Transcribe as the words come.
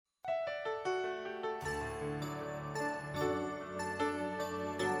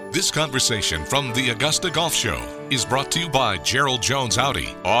This conversation from the Augusta Golf Show is brought to you by Gerald Jones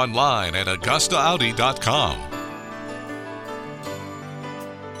Audi, online at AugustaAudi.com.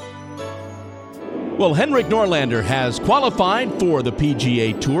 Well, Henrik Norlander has qualified for the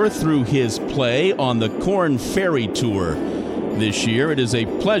PGA Tour through his play on the Korn Ferry Tour this year. It is a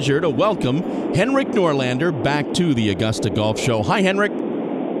pleasure to welcome Henrik Norlander back to the Augusta Golf Show. Hi, Henrik.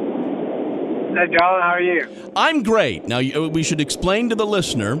 Hey, John. How are you? I'm great. Now, we should explain to the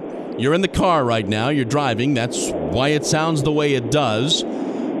listener, you're in the car right now. You're driving. That's why it sounds the way it does.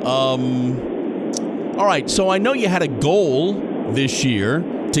 All right, so I know you had a goal this year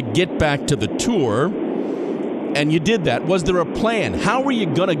to get back to the tour, and you did that. Was there a plan? How were you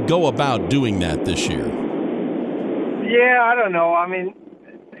going to go about doing that this year? Yeah, I don't know. I mean,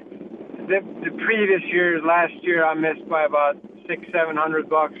 the previous year, last year, I missed by about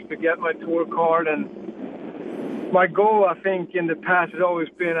 $600-700 to get my tour card, and my goal, I think, in the past has always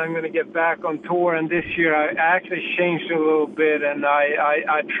been I'm going to get back on tour, and this year I actually changed a little bit, and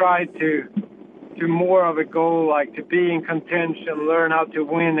I tried to do more of a goal, like to be in contention, learn how to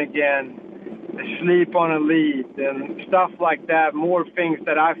win again, sleep on a lead, and stuff like that, more things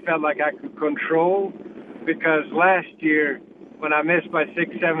that I felt like I could control, because last year, when I missed by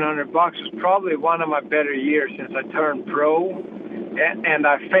 $600-700, was probably one of my better years since I turned pro, and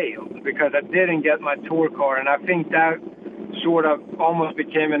I failed because I didn't get my tour card, and I think that sort of almost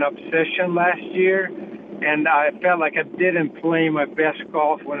became an obsession last year, and I felt like I didn't play my best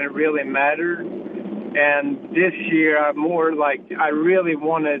golf when it really mattered. And this year, I'm more like I really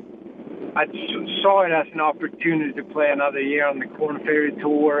wanted. I saw it as an opportunity to play another year on the Korn Ferry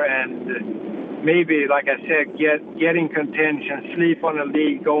Tour, and maybe, like I said, get in contention, sleep on a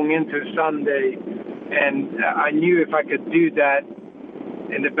lead going into Sunday. And I knew if I could do that,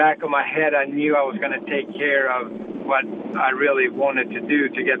 in the back of my head, I knew I was going to take care of what I really wanted to do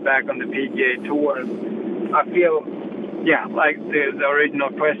to get back on the PGA Tour. I feel, like the original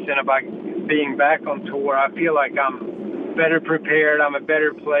question about being back on tour, I feel like I'm better prepared. I'm a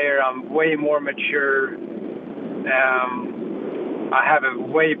better player. I'm way more mature. I have a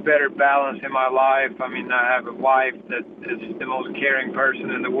way better balance in my life. I mean, I have a wife that is the most caring person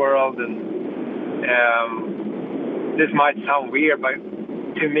in the world, and this might sound weird, but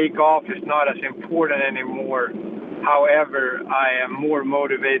to me, golf is not as important anymore. However, I am more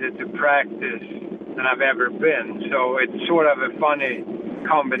motivated to practice than I've ever been. So it's sort of a funny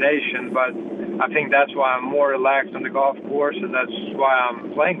combination, but I think that's why I'm more relaxed on the golf course, and that's why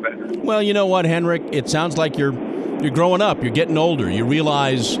I'm playing better. Well, you know what, Henrik? It sounds like you're growing up. You're getting older. You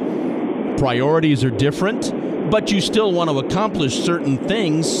realize priorities are different, but you still want to accomplish certain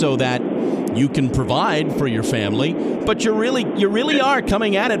things so that you can provide for your family, but you really are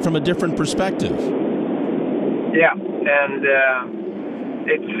coming at it from a different perspective. Yeah, and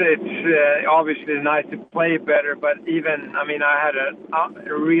it's obviously nice to play better, but even, I mean, I had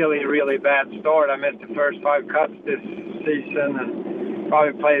a really, really bad start. I missed the first 5 cuts this season and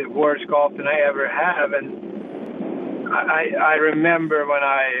probably played worse golf than I ever have, and I remember when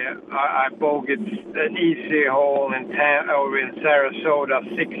I bogeyed an easy hole over in Sarasota,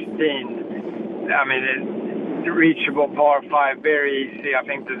 16. I mean, it's reachable par 5, very easy. I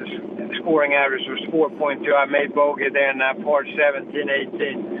think the scoring average was 4.2. I made bogey there in that par 17,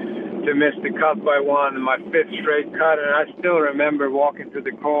 18 to miss the cut by 1, and my 5th straight cut. And I still remember walking to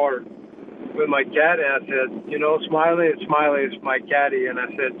the car with my caddy, and I said, Smiley is my caddy, and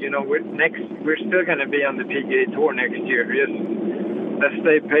I said, we're still going to be on the PGA Tour next year. Just let's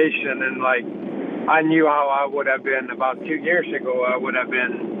stay patient. And I knew how I would have been about 2 years ago. I would have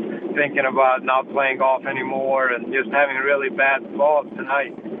been thinking about not playing golf anymore and just having really bad thoughts. And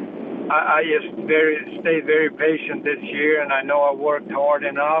I just stayed very patient this year, and I know I worked hard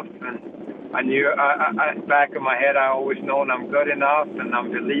enough, and I knew back in my head I always known I'm good enough, and I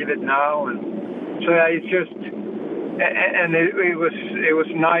believe it now. And so it's just, and it was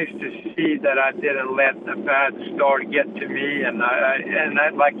nice to see that I didn't let a bad start get to me. And I,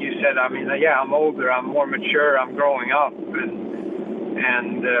 like you said, I mean, I'm older, I'm more mature, I'm growing up, and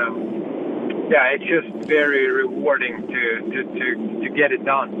it's just very rewarding to get it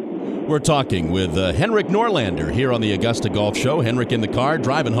done. We're talking with Henrik Norlander here on the Augusta Golf Show. Henrik in the car,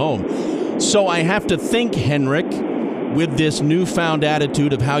 driving home. So I have to think, Henrik, with this newfound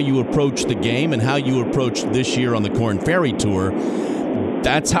attitude of how you approach the game and how you approached this year on the Korn Ferry Tour,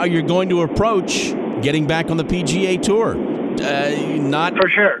 that's how you're going to approach getting back on the PGA Tour. Not for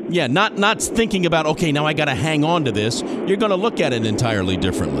sure. Yeah, not thinking about, okay, now I got to hang on to this. You're going to look at it entirely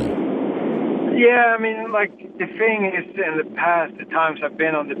differently. Yeah, I mean, the thing is, in the past, the times I've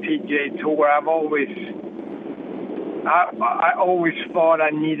been on the PGA Tour, I've always I always thought I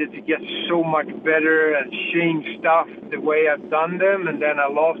needed to get so much better and change stuff the way I've done them, and then I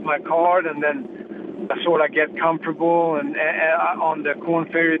lost my card, and then I sort of get comfortable and on the Corn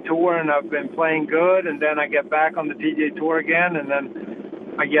Ferry Tour, and I've been playing good, and then I get back on the PGA Tour again, and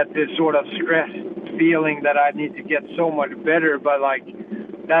then I get this sort of stress feeling that I need to get so much better, but like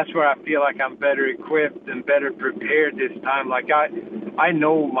that's where I feel like I'm better equipped and better prepared this time. Like I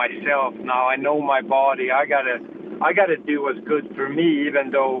know myself now. I know my body. I gotta do what's good for me,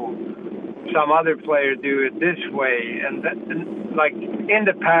 even though some other players do it this way. And like in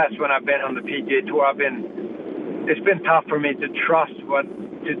the past, when I've been on the PGA Tour, it's been tough for me to trust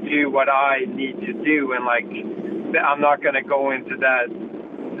to do what I need to do, and like I'm not gonna go into that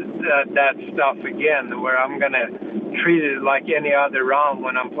stuff again, where I'm gonna treat it like any other round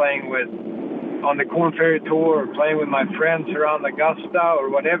when I'm playing on the Corn Ferry Tour or playing with my friends around Augusta or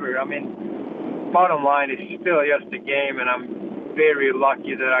whatever. I mean, bottom line, it's still just a game, and I'm very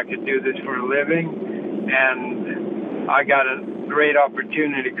lucky that I could do this for a living, and I got a great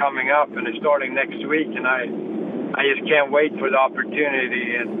opportunity coming up, and it's starting next week, and I just can't wait for the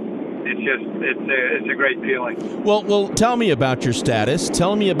opportunity, and it's a great feeling. Well, tell me about your status.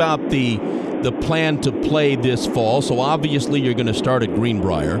 Tell me about the plan to play this fall. So obviously you're going to start at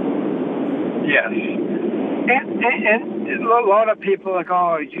Greenbrier. Yes, and a lot of people are like,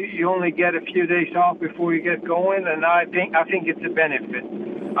 oh, you only get a few days off before you get going, and I think it's a benefit.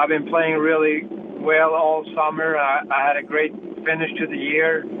 I've been playing really well all summer. I had a great finish to the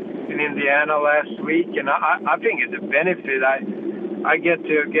year in Indiana last week, and I think it's a benefit. I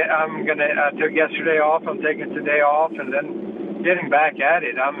took yesterday off. I'm taking today off, and then getting back at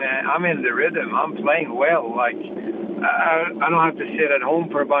it. I'm in the rhythm. I'm playing well. Like I don't have to sit at home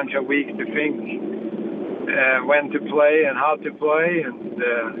for a bunch of weeks to think when to play and how to play. And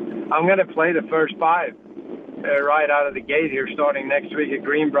I'm going to play the first 5 right out of the gate here, starting next week at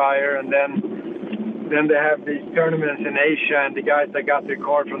Greenbrier, and then they have these tournaments in Asia, and the guys that got their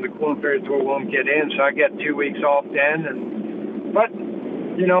card from the Corn Ferry Tour won't get in, so I get 2 weeks off then. But,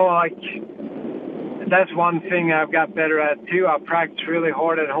 you know, like, that's one thing I've got better at, too. I practice really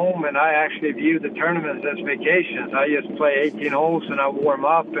hard at home, and I actually view the tournaments as vacations. I just play 18 holes, and I warm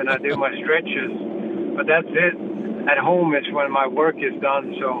up, and I do my stretches. But that's it. At home is when my work is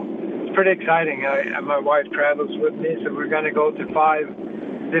done, so it's pretty exciting. My wife travels with me, so we're going to go to 5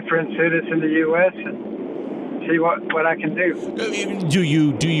 different cities in the U.S., and see what I can do. Do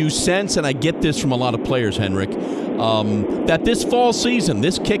you sense, and I get this from a lot of players, Henrik, that this fall season,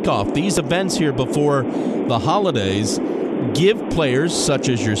 this kickoff, these events here before the holidays give players such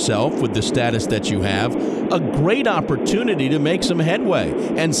as yourself, with the status that you have, a great opportunity to make some headway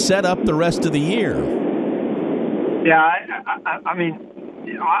and set up the rest of the year? Yeah, I mean,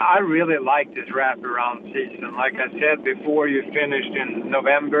 I really like this wraparound season. Like I said before, you finished in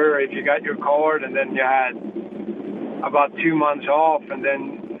November if you got your card, and then you had about 2 months off, and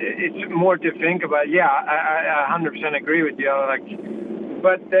then it's more to think about. Yeah, I 100% agree with you. Like,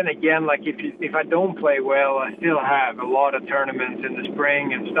 but then again, like if I don't play well, I still have a lot of tournaments in the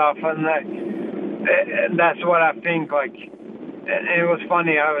spring and stuff, and that's what I think. Like, and it was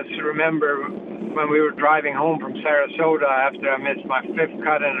funny. I remember when we were driving home from Sarasota after I missed my 5th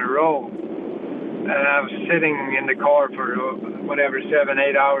cut in a row, and I was sitting in the car for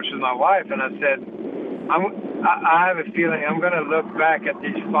 7-8 hours with my wife, and I said, I have a feeling I'm going to look back at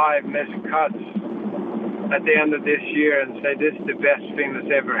these 5 missed cuts at the end of this year and say this is the best thing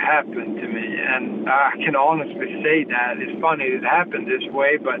that's ever happened to me. And I can honestly say that. It's funny it happened this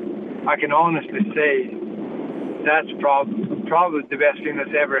way, but I can honestly say that's probably the best thing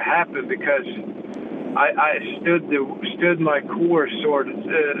that's ever happened, because I stood my course, sort of,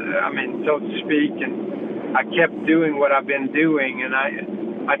 so to speak, and I kept doing what I've been doing, and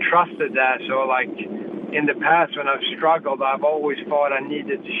I trusted that. So, like, in the past when I've struggled, I've always thought I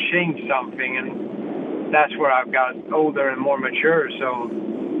needed to change something, and that's where I've got older and more mature. So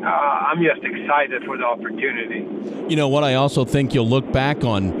I'm just excited for the opportunity. You know what? I also think you'll look back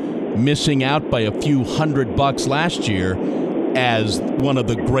on missing out by a few $100 last year as one of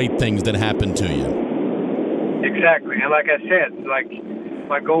the great things that happened to you. Exactly. And like I said, like,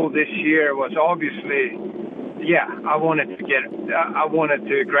 my goal this year was obviously, I wanted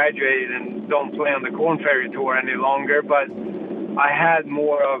to graduate and don't play on the Corn Ferry Tour any longer, but I had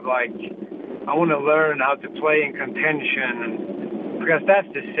more of like, I want to learn how to play in contention, and because that's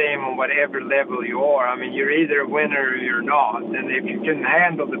the same on whatever level you are. I mean, you're either a winner or you're not, and if you can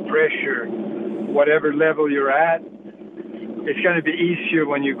handle the pressure, whatever level you're at, it's going to be easier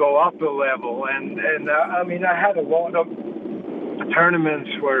when you go up a level. And I mean, I had a lot of tournaments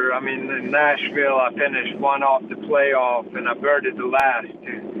where, in Nashville, I finished one off the playoff, and I birdied the last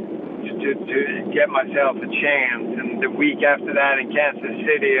to get myself a chance. And the week after that in Kansas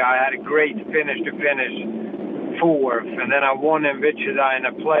City, I had a great finish to finish fourth, and then I won in Wichita in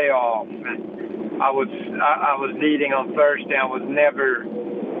a playoff. And I was leading on Thursday. I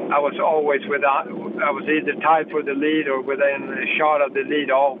was always I was either tied for the lead or within a shot of the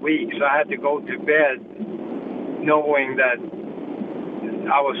lead all week. So I had to go to bed knowing that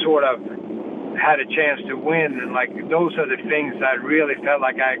I was sort of had a chance to win. And those are the things that I really felt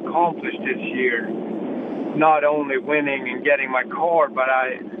like I accomplished this year. Not only winning and getting my card, but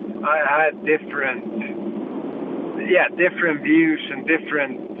I had different views and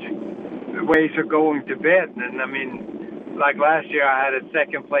different ways of going to bed. And like last year, I had a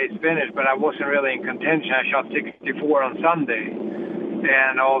second place finish, but I wasn't really in contention. I shot 64 on Sunday,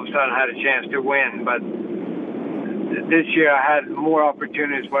 and all of a sudden I had a chance to win. But this year I had more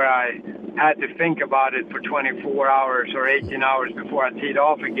opportunities where I had to think about it for 24 hours or 18 hours before I teed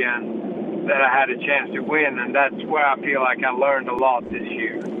off again, that I had a chance to win, and that's where I feel like I learned a lot this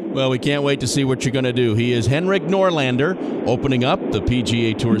year. Well, we can't wait to see what you're going to do. He is Henrik Norlander, opening up the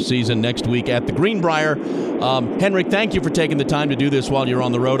PGA Tour season next week at the Greenbrier. Henrik, thank you for taking the time to do this while you're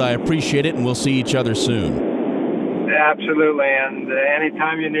on the road. I appreciate it, and we'll see each other soon. Absolutely, and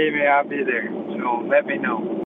anytime you need me, I'll be there. So let me know.